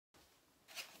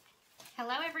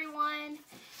Hello everyone.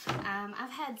 I've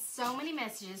had so many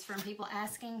messages from people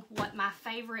asking what my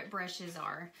favorite brushes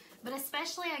are, but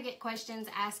especially I get questions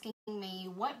asking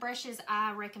me what brushes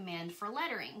I recommend for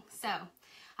lettering. So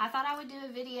I thought I would do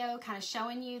a video kind of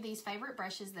showing you these favorite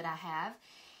brushes that I have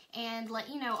and let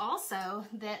you know also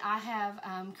that I have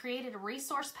created a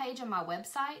resource page on my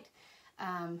website,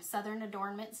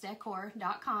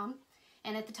 Decor.com.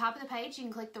 And at the top of the page, you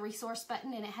can click the resource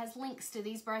button and it has links to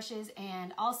these brushes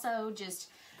and also just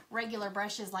regular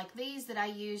brushes like these that I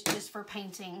use just for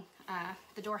painting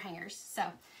the door hangers. So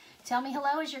tell me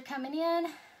hello as you're coming in.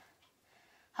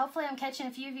 Hopefully I'm catching a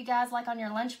few of you guys like on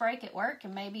your lunch break at work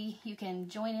and maybe you can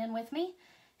join in with me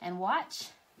and watch.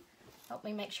 Help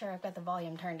me make sure I've got the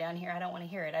volume turned down here. I don't want to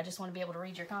hear it. I just want to be able to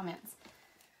read your comments.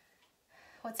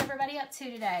 What's everybody up to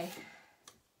today?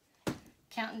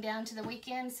 Counting down to the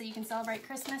weekend so you can celebrate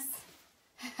Christmas.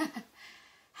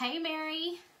 Hey,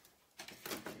 Mary.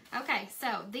 Okay,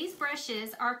 so these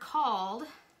brushes are called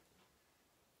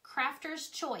Crafter's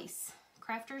Choice.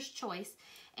 Crafter's Choice.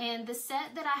 And the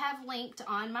set that I have linked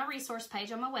on my resource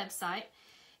page on my website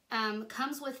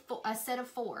comes with a set of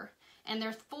 4. And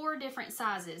there's 4 different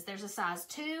sizes. There's a size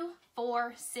 2,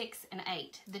 4, 6, and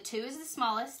 8. The 2 is the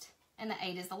smallest and the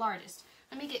 8 is the largest.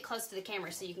 Let me get close to the camera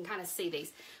so you can kind of see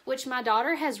these, which my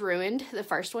daughter has ruined the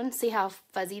first one. See how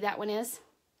fuzzy that one is?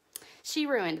 She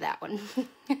ruined that one,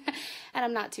 and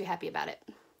I'm not too happy about it.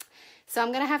 So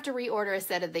I'm going to have to reorder a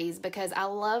set of these because I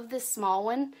love this small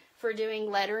one for doing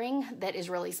lettering that is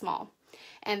really small.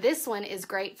 And this one is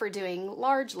great for doing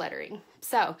large lettering.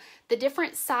 So the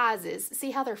different sizes,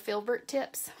 see how they're filbert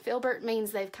tips? Filbert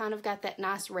means they've kind of got that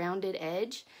nice rounded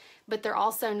edge, but they're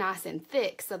also nice and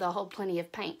thick, so they'll hold plenty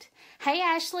of paint. Hey,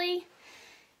 Ashley.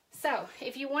 So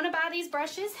if you want to buy these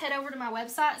brushes, head over to my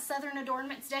website,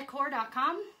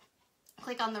 Decor.com.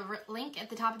 Click on the link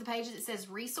at the top of the page that says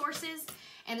resources,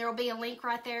 and there will be a link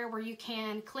right there where you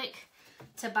can click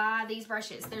to buy these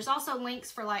brushes. There's also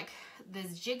links for like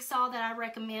this jigsaw that I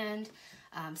recommend,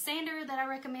 sander that I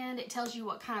recommend. It tells you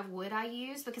what kind of wood I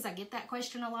use because I get that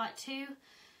question a lot too.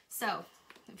 So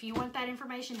if you want that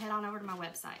information, head on over to my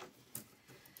website.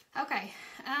 Okay,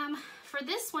 for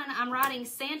this one, I'm writing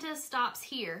Santa Stops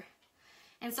Here.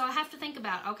 And so I have to think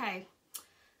about, okay,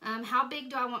 how big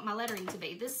do I want my lettering to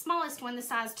be? This smallest one, the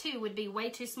size 2, would be way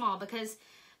too small because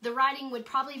the writing would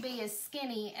probably be as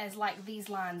skinny as like these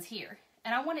lines here.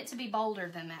 And I want it to be bolder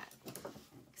than that.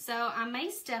 So I may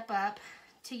step up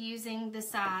to using the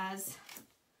size,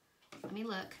 let me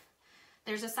look.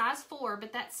 There's a size 4,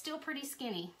 but that's still pretty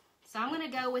skinny. So I'm going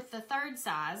to go with the 3rd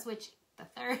size, which the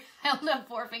 3rd, I held up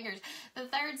 4 fingers. The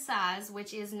 3rd size,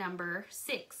 which is number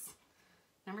 6.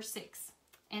 Number 6.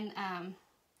 And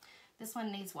this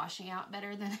one needs washing out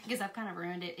better than, because I've kind of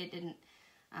ruined it. It didn't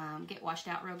get washed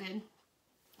out real good.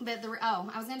 But I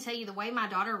was going to tell you the way my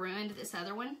daughter ruined this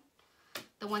other one,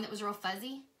 the one that was real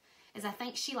fuzzy, is I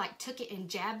think she like took it and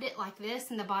jabbed it like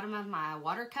this in the bottom of my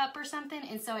water cup or something.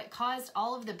 And so it caused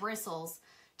all of the bristles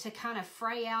to kind of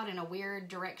fray out in a weird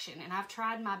direction. And I've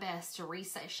tried my best to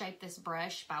reshape this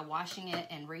brush by washing it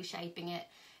and reshaping it,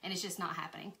 and it's just not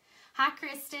happening. Hi,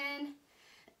 Kristen.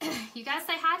 You guys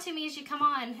say hi to me as you come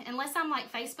on. Unless I'm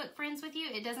like Facebook friends with you,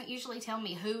 it doesn't usually tell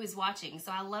me who is watching.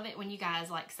 So I love it when you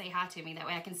guys like say hi to me. That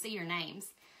way I can see your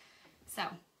names. So,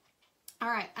 all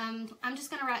right, I'm just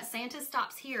gonna write Santa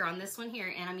Stops Here on this one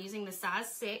here, and I'm using the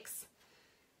size 6.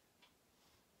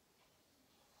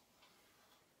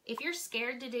 If you're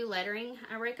scared to do lettering,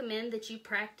 I recommend that you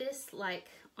practice like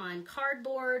on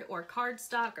cardboard or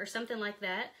cardstock or something like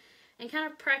that, and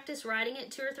kind of practice writing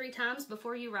it 2 or 3 times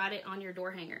before you write it on your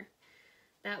door hanger.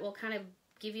 That will kind of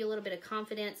give you a little bit of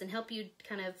confidence and help you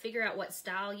kind of figure out what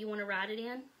style you want to write it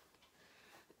in.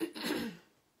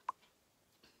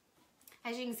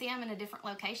 As you can see, I'm in a different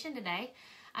location today.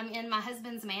 I'm in my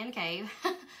husband's man cave.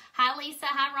 Hi, Lisa.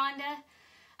 Hi, Rhonda.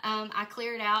 I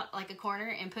cleared out like a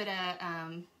corner and put a,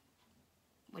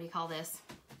 what do you call this?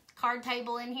 Card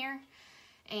table in here.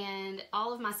 And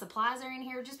all of my supplies are in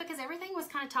here just because everything was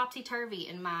kind of topsy-turvy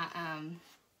in my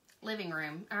living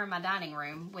room, or my dining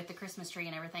room with the Christmas tree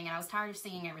and everything. And I was tired of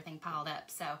seeing everything piled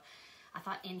up. So I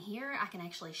thought in here I can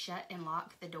actually shut and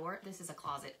lock the door. This is a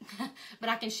closet. But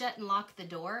I can shut and lock the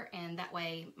door, and that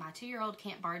way my 2-year-old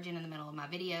can't barge in the middle of my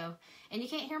video. And you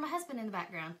can't hear my husband in the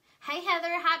background. Hey, Heather.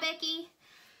 Hi, Becky.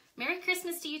 Merry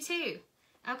Christmas to you, too.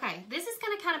 Okay, this is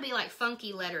going to kind of be like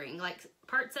funky lettering. Like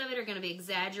parts of it are going to be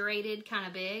exaggerated, kind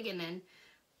of big, and then,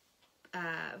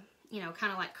 you know,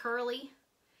 kind of like curly.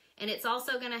 And it's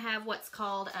also going to have what's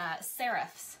called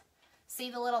serifs. See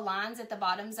the little lines at the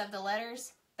bottoms of the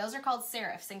letters? Those are called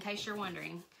serifs, in case you're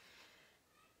wondering.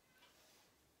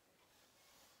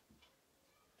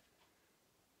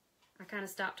 kind of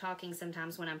stop talking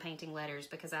sometimes when I'm painting letters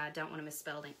because I don't want to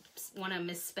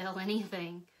misspell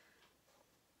anything.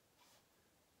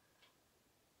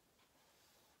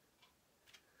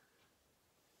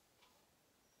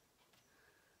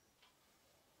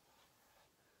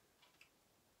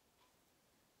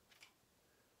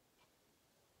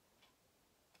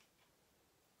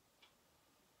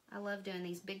 I love doing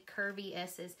these big curvy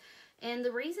S's. And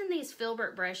the reason these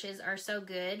filbert brushes are so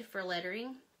good for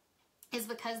lettering is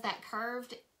because that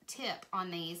curved tip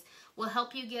on these will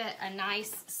help you get a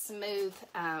nice smooth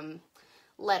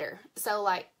letter. So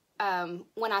like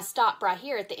when I stop right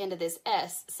here at the end of this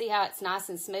S, see how it's nice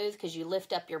and smooth because you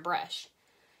lift up your brush.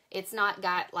 It's not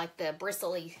got like the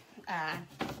bristly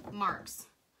marks.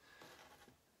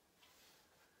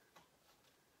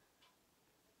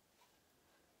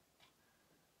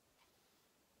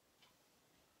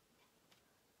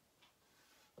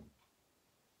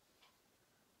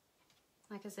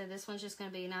 Like I said, this one's just going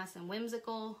to be nice and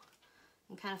whimsical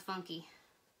and kind of funky.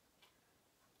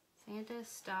 Santa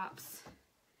stops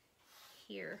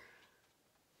here.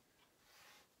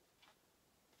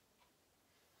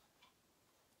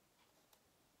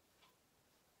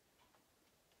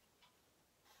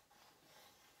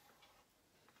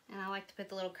 And I like to put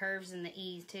the little curves in the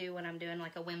E's too when I'm doing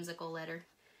like a whimsical letter.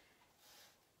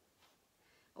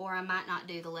 Or I might not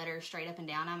do the letter straight up and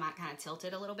down. I might kind of tilt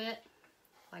it a little bit,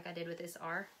 like I did with this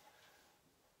R.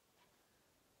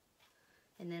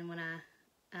 And then when I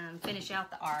finish out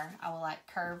the R, I will like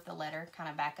curve the letter kind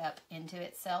of back up into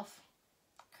itself.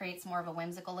 Creates more of a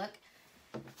whimsical look.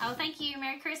 Oh, thank you.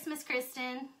 Merry Christmas,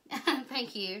 Kristen.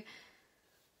 Thank you.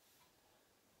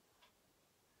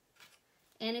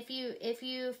 And if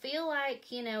you feel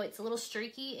like, you know, it's a little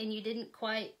streaky and you didn't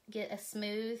quite get a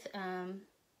smooth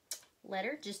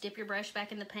letter, just dip your brush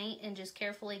back in the paint and just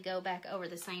carefully go back over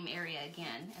the same area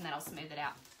again, and that'll smooth it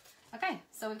out. Okay,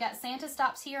 so we've got Santa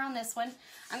stops here on this one.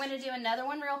 I'm going to do another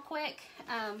one real quick.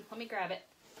 Let me grab it.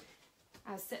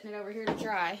 I was setting it over here to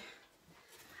dry.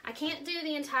 I can't do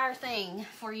the entire thing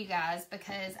for you guys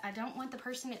because I don't want the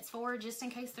person it's for, just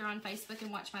in case they're on Facebook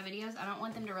and watch my videos, I don't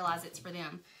want them to realize it's for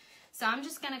them. So I'm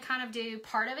just going to kind of do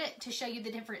part of it to show you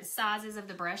the different sizes of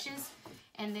the brushes,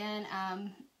 and then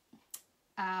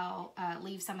I'll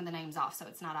leave some of the names off so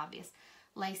it's not obvious.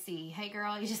 Lacey, hey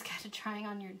girl, you just got to try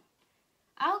on your...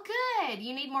 Oh, good.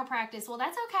 You need more practice. Well,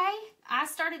 that's okay. I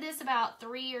started this about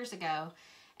 3 years ago,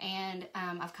 and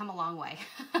I've come a long way.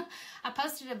 I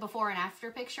posted a before and after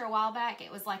picture a while back.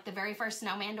 It was like the very first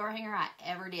snowman door hanger I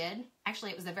ever did.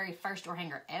 Actually, it was the very first door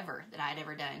hanger ever that I had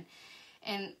ever done.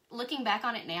 And looking back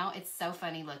on it now, it's so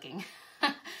funny looking.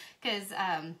 Because,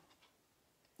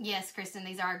 yes, Kristen,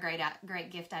 these are a great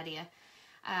gift idea.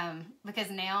 Because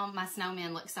now my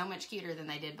snowmen look so much cuter than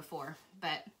they did before.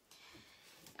 But,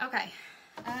 okay.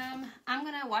 I'm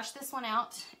going to wash this one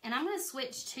out, and I'm going to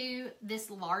switch to this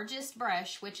largest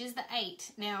brush, which is the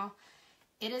 8. Now,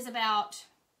 it is about,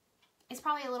 it's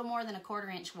probably a little more than a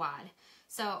 1/4 inch wide.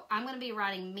 So, I'm going to be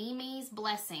writing Mimi's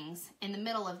Blessings in the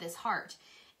middle of this heart.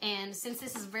 And since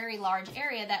this is a very large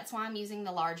area, that's why I'm using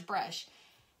the large brush.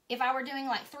 If I were doing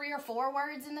like 3 or 4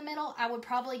 words in the middle, I would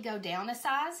probably go down a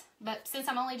size. But since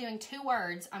I'm only doing 2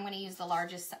 words, I'm going to use the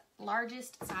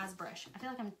largest size brush. I feel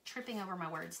like I'm tripping over my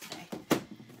words today.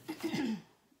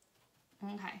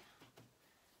 Okay.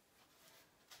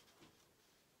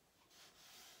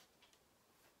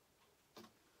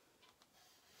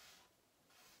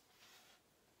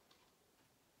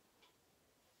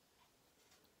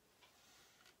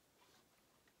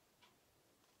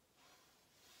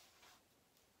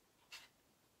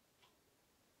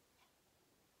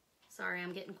 Sorry,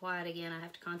 I'm getting quiet again. I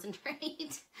have to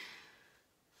concentrate.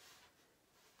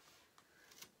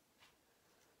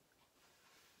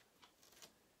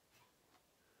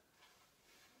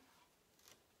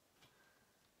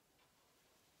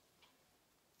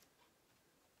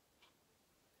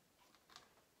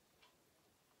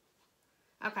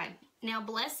 Okay, now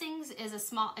blessings is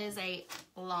a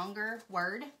longer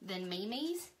word than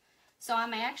Mimi's. So I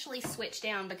may actually switch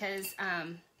down because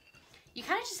you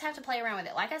kind of just have to play around with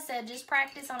it. Like I said, just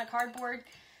practice on a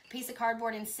piece of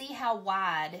cardboard and see how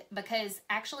wide, because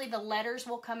actually the letters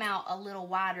will come out a little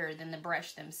wider than the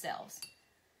brush themselves.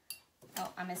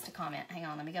 Oh, I missed a comment. Hang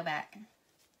on, let me go back.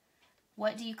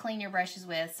 What do you clean your brushes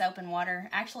with? Soap and water?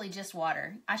 Actually, just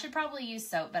water. I should probably use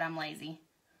soap, but I'm lazy.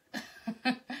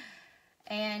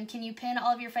 And can you pin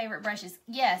all of your favorite brushes?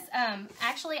 Yes,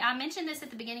 actually, I mentioned this at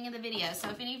the beginning of the video, so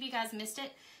if any of you guys missed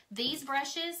it, these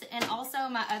brushes and also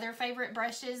my other favorite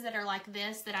brushes that are like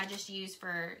this that I just use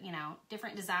for, you know,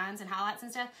 different designs and highlights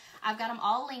and stuff, I've got them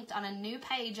all linked on a new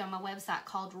page on my website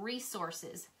called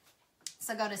Resources.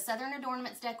 So go to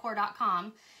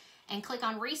southernadornmentsdecor.com and click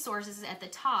on resources at the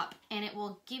top, and it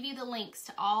will give you the links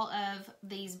to all of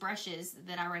these brushes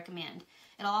that I recommend.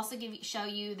 It'll also show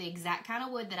you the exact kind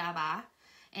of wood that I buy,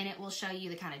 and it will show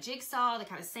you the kind of jigsaw, the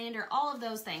kind of sander, all of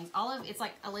those things. It's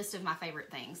like a list of my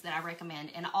favorite things that I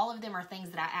recommend, and all of them are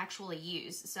things that I actually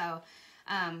use. So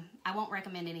I won't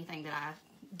recommend anything that I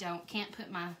can't put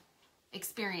my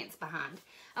experience behind.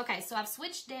 Okay, so I've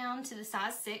switched down to the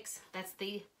size 6. That's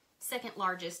the second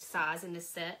largest size in this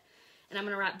set. And I'm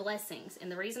going to write blessings.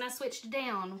 And the reason I switched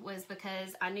down was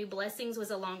because I knew blessings was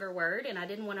a longer word and I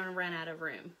didn't want to run out of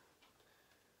room.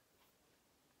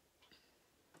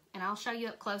 And I'll show you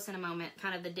up close in a moment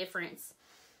kind of the difference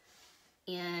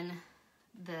in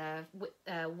the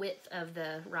width of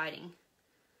the writing.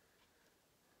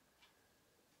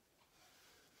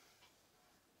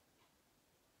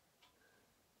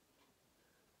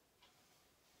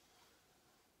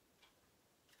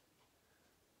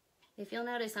 If you'll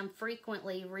notice, I'm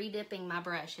frequently re-dipping my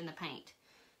brush in the paint.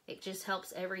 It just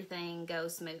helps everything go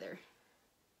smoother.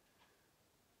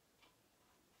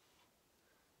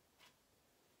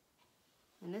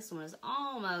 And this one is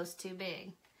almost too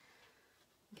big.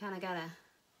 You kind of gotta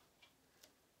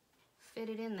fit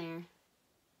it in there.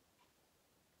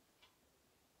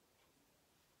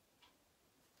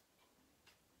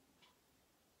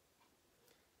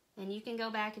 And you can go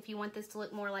back if you want this to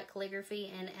look more like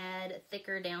calligraphy and add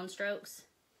thicker downstrokes.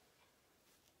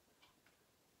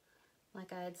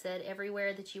 Like I had said,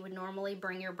 everywhere that you would normally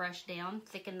bring your brush down,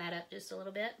 thicken that up just a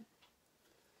little bit.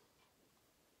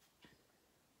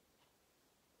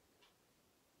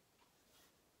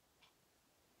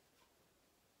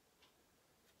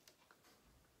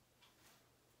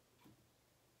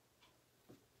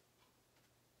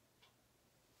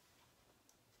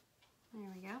 There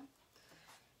we go.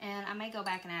 And I may go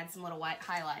back and add some little white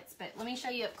highlights, but let me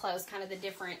show you up close kind of the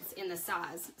difference in the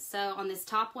size. So on this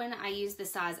top one, I use the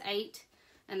size 8,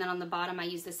 and then on the bottom, I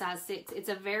use the size 6. It's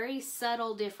a very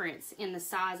subtle difference in the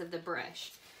size of the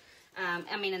brush.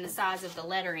 In the size of the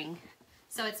lettering.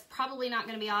 So it's probably not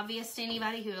going to be obvious to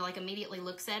anybody who like immediately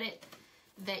looks at it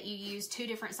that you use two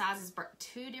different sizes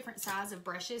of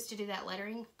brushes to do that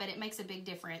lettering, but it makes a big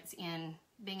difference in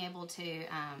being able to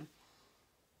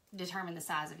determine the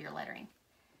size of your lettering.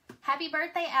 Happy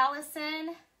birthday,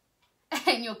 Allison.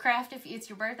 And you'll craft if it's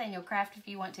your birthday, and you'll craft if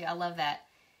you want to. I love that.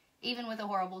 Even with a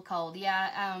horrible cold.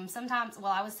 Yeah, sometimes,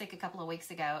 well, I was sick a couple of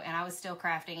weeks ago, and I was still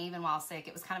crafting even while sick.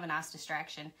 It was kind of a nice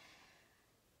distraction.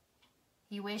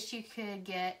 You wish you could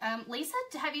get... Lisa,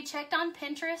 have you checked on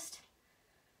Pinterest?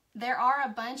 There are a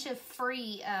bunch of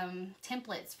free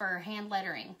templates for hand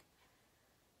lettering.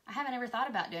 I haven't ever thought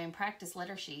about doing practice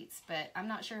letter sheets, but I'm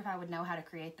not sure if I would know how to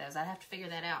create those. I'd have to figure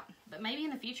that out. But maybe in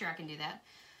the future I can do that.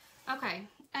 Okay,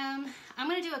 I'm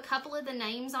going to do a couple of the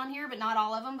names on here, but not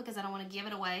all of them because I don't want to give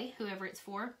it away, whoever it's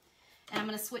for. And I'm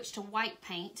going to switch to white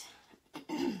paint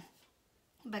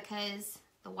because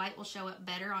the white will show up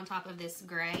better on top of this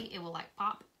gray. It will like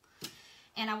pop.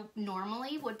 And I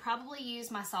normally would probably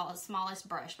use my smallest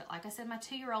brush, but like I said, my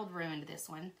 2-year-old ruined this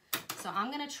one. So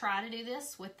I'm going to try to do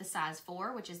this with the size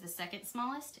 4, which is the second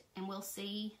smallest, and we'll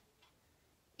see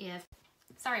if...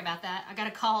 Sorry about that. I got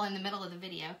a call in the middle of the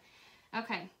video.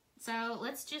 Okay, so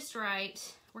let's just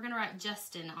write... We're going to write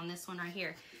Justin on this one right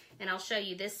here. And I'll show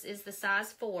you. This is the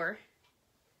size 4.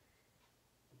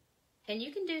 And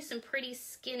you can do some pretty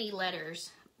skinny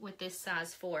letters with this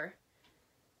size 4.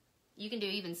 You can do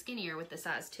even skinnier with the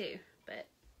size 2, but...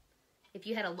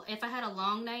 If I had a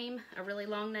long name, a really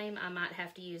long name, I might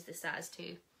have to use the size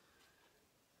 2.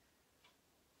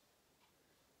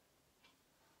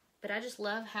 But I just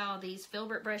love how these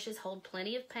filbert brushes hold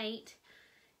plenty of paint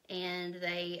and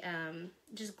they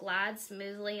just glide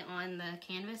smoothly on the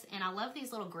canvas. And I love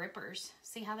these little grippers.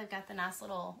 See how they've got the nice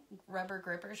little rubber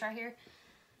grippers right here?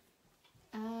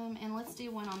 And let's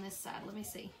do one on this side. Let me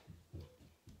see.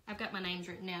 I've got my names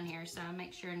written down here, so I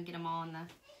make sure and get them all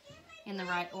in the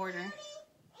right order.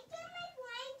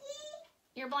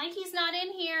 Your blankie's not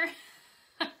in here.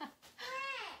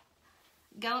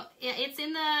 Go. It's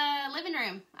in the living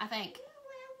room, I think.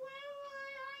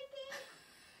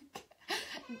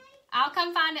 I'll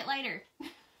come find it later.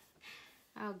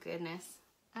 Oh goodness.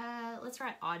 Let's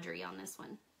write Audrey on this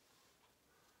one.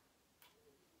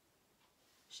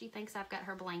 She thinks I've got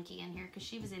her blankie in here because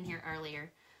she was in here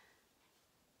earlier.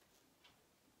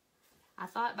 I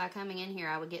thought by coming in here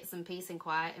I would get some peace and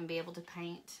quiet and be able to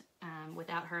paint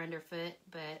without her underfoot,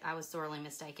 but I was sorely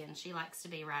mistaken. She likes to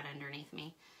be right underneath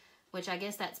me, which I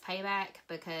guess that's payback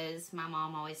because my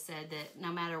mom always said that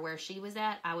no matter where she was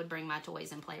at, I would bring my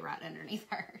toys and play right underneath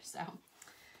her. So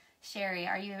Sherry,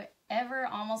 are you ever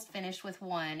almost finished with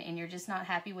one and you're just not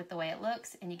happy with the way it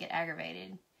looks and you get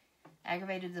aggravated?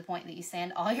 Aggravated to the point that you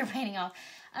sand all your painting off?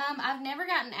 I've never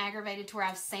gotten aggravated to where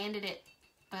I've sanded it.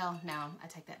 Well, no, I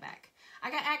take that back.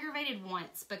 I got aggravated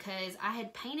once because I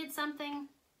had painted something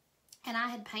and I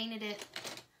had painted it.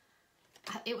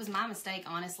 It was my mistake,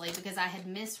 honestly, because I had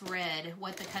misread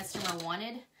what the customer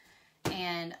wanted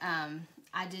and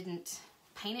I didn't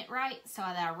paint it right. So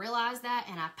I realized that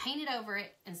and I painted over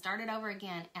it and started over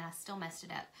again and I still messed it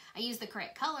up. I used the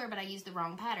correct color, but I used the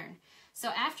wrong pattern. So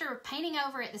after painting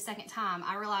over it the second time,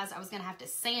 I realized I was going to have to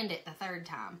sand it the third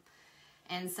time.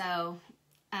 And so,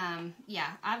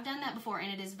 yeah, I've done that before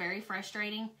and it is very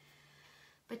frustrating,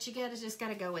 but you just got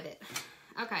to go with it.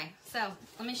 Okay, so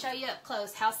let me show you up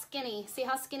close how skinny, see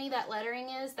how skinny that lettering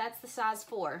is? That's the size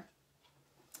 4.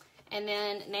 And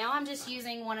then now I'm just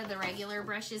using one of the regular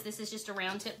brushes. This is just a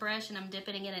round tip brush and I'm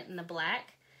dipping it in the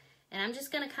black. And I'm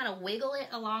just going to kind of wiggle it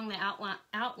along the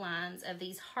outlines of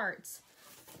these hearts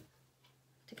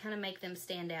to kind of make them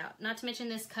stand out. Not to mention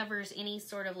this covers any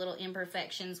sort of little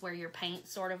imperfections where your paint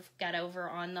sort of got over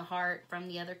on the heart from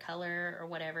the other color or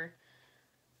whatever.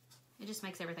 It just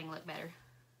makes everything look better.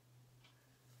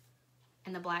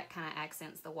 And the black kind of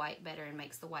accents the white better and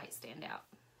makes the white stand out.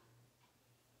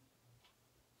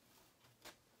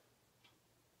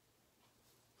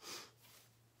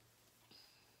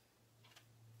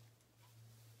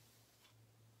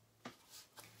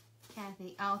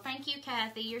 Kathy. Oh, thank you,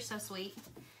 Kathy. You're so sweet.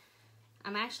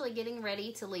 I'm actually getting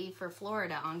ready to leave for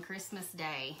Florida on Christmas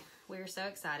Day. We're so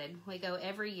excited. We go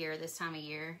every year this time of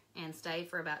year and stay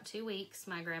for about 2 weeks.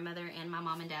 My grandmother and my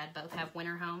mom and dad both have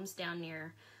winter homes down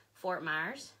near Fort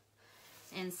Myers.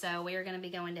 And so we are going to be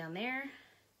going down there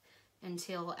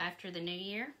until after the new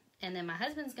year. And then my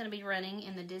husband's going to be running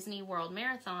in the Disney World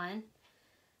Marathon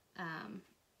on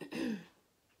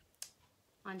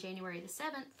January the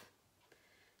 7th.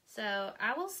 So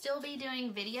I will still be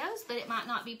doing videos, but it might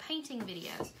not be painting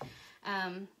videos.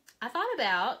 I thought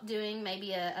about doing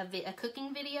maybe a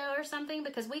cooking video or something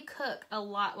because we cook a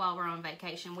lot while we're on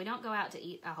vacation. We don't go out to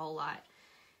eat a whole lot.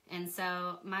 And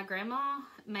so my grandma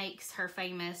makes her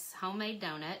famous homemade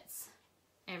donuts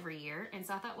every year. And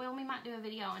so I thought, well, we might do a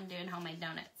video on doing homemade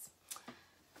donuts.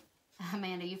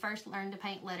 Amanda, you first learned to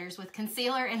paint letters with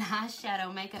concealer and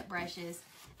eyeshadow makeup brushes.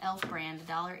 Elf brand,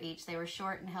 $1 each. They were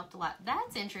short and helped a lot.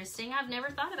 That's interesting. I've never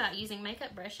thought about using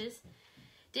makeup brushes.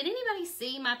 Did anybody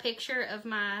see my picture of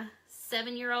my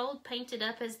 7-year-old painted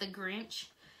up as the Grinch?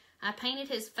 I painted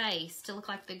his face to look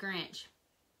like the Grinch.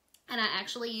 And I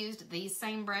actually used these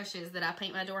same brushes that I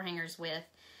paint my door hangers with.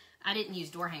 I didn't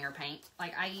use door hanger paint.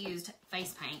 Like, I used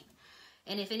face paint.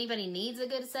 And if anybody needs a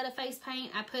good set of face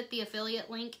paint, I put the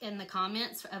affiliate link in the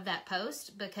comments of that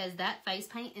post because that face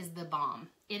paint is the bomb.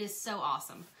 It is so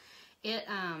awesome. It,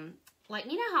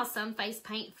 like, you know how some face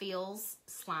paint feels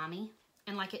slimy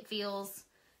and like it feels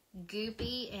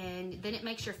goopy and then it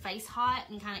makes your face hot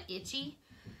and kind of itchy?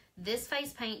 This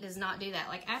face paint does not do that.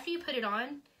 Like, after you put it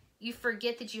on, you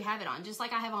forget that you have it on. Just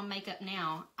like I have on makeup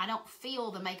now, I don't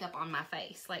feel the makeup on my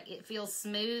face. Like, it feels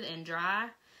smooth and dry.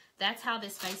 That's how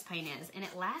this face paint is. And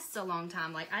it lasts a long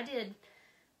time. Like, I did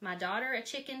my daughter a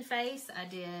chicken face. I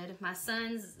did my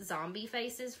son's zombie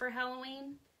faces for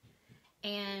Halloween.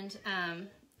 And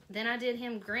then I did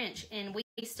him Grinch. And we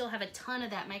still have a ton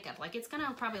of that makeup. Like, it's going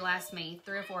to probably last me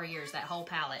 3 or 4 years, that whole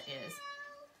palette is.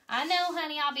 I know,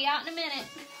 honey. I'll be out in a minute.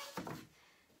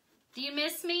 Do you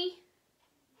miss me?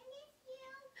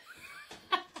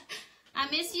 I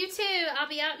miss you too. I'll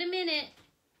be out in a minute.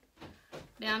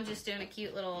 Now I'm just doing a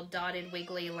cute little dotted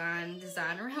wiggly line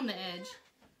design around the edge.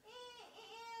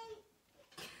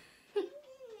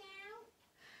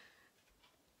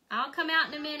 I'll come out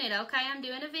in a minute, okay? I'm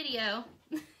doing a video.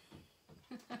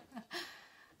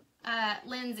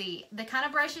 Lindsay, the kind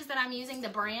of brushes that I'm using, the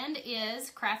brand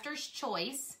is Crafter's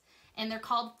Choice. And they're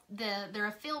called, they're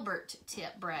a filbert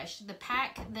tip brush. The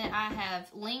pack that I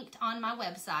have linked on my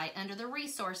website under the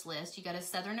resource list, you go to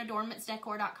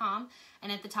SouthernAdoornmentsDecor.com,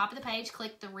 and at the top of the page,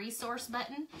 click the resource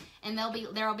button, and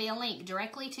there'll be a link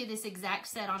directly to this exact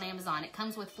set on Amazon. It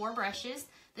comes with 4 brushes.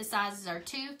 The sizes are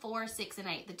 2, 4, 6, and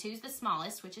 8. The 2 is the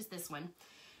smallest, which is this one.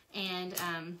 And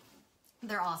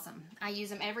they're awesome. I use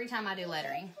them every time I do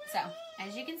lettering. So,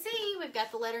 as you can see, we've got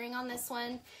the lettering on this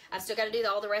one. I've still got to do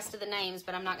all the rest of the names,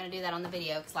 but I'm not going to do that on the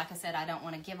video because, like I said, I don't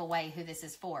want to give away who this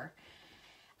is for.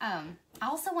 I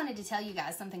also wanted to tell you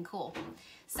guys something cool.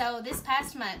 So, this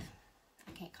past month,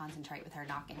 I can't concentrate with her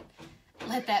knocking.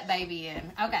 Let that baby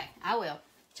in. Okay, I will.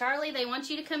 Charlie, they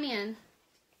want you to come in.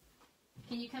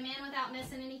 Can you come in without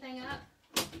messing anything up?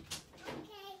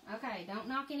 Okay. Okay, don't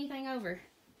knock anything over.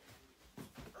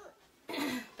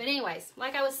 But anyways,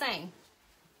 like I was saying,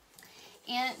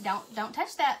 and don't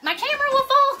touch that. My camera will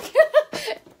fall.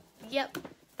 Yep,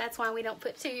 that's why we don't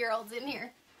put 2-year-olds in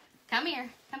here. Come here.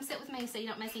 Come sit with me so you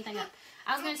don't mess anything up.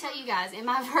 I was going to tell you guys, in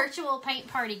my virtual paint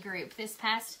party group this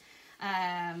past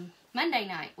Monday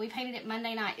night, we painted it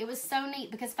Monday night. It was so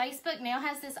neat because Facebook now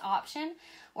has this option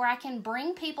where I can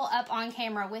bring people up on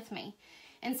camera with me.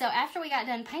 And so after we got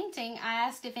done painting, I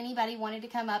asked if anybody wanted to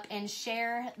come up and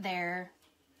share their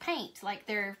paint, like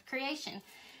their creation.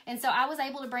 And so I was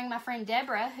able to bring my friend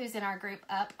Deborah, who's in our group,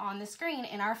 up on the screen,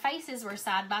 and our faces were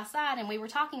side by side, and we were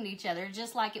talking to each other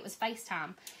just like it was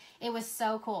FaceTime. It was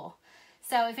so cool.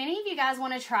 So if any of you guys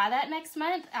want to try that next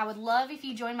month, I would love if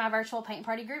you join my virtual paint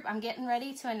party group. I'm getting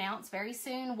ready to announce very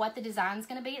soon what the design's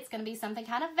going to be. It's going to be something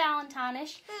kind of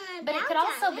Valentine-ish, but it could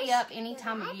also be up any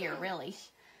time of year, really.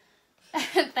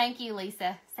 Thank you,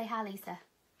 Lisa. Say hi, Lisa.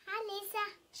 Hi, Lisa.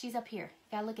 She's up here.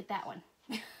 You gotta look at that one.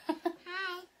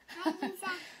 Hi. Hi, Lisa.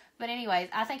 But anyways,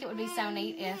 I think it would be so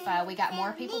neat if we got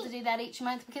more people to do that each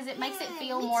month, because it makes it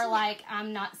feel more like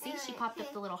I'm not... See, she popped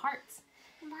up the little hearts.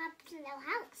 Popped the little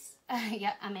house.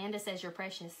 Yep, Amanda says you're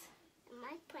precious.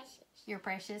 My precious. You're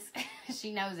precious.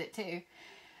 She knows it too.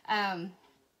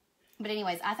 But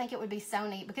anyways, I think it would be so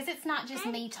neat because it's not just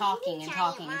me talking and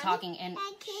talking and talking and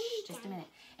just a minute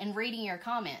and reading your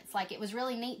comments. Like, it was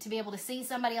really neat to be able to see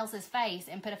somebody else's face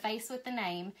and put a face with the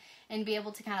name and be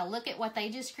able to kind of look at what they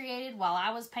just created while I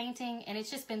was painting, and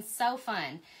it's just been so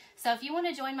fun. So if you want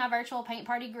to join my virtual paint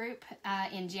party group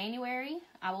in January,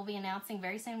 I will be announcing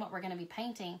very soon what we're going to be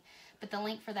painting, but the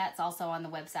link for that's also on the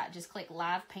website. Just click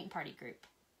Live Paint Party Group.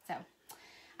 So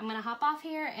I'm going to hop off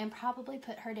here and probably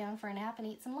put her down for a nap and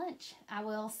eat some lunch. I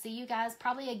will see you guys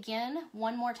probably again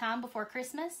one more time before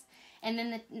Christmas. And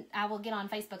then I will get on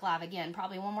Facebook Live again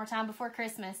probably one more time before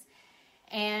Christmas.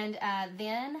 And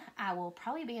then I will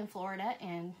probably be in Florida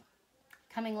and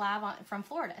coming live from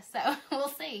Florida. So we'll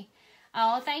see.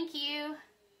 Oh, thank you.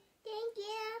 Thank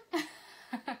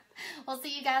you. We'll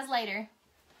see you guys later.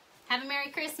 Have a Merry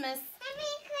Christmas.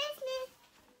 Merry Christmas.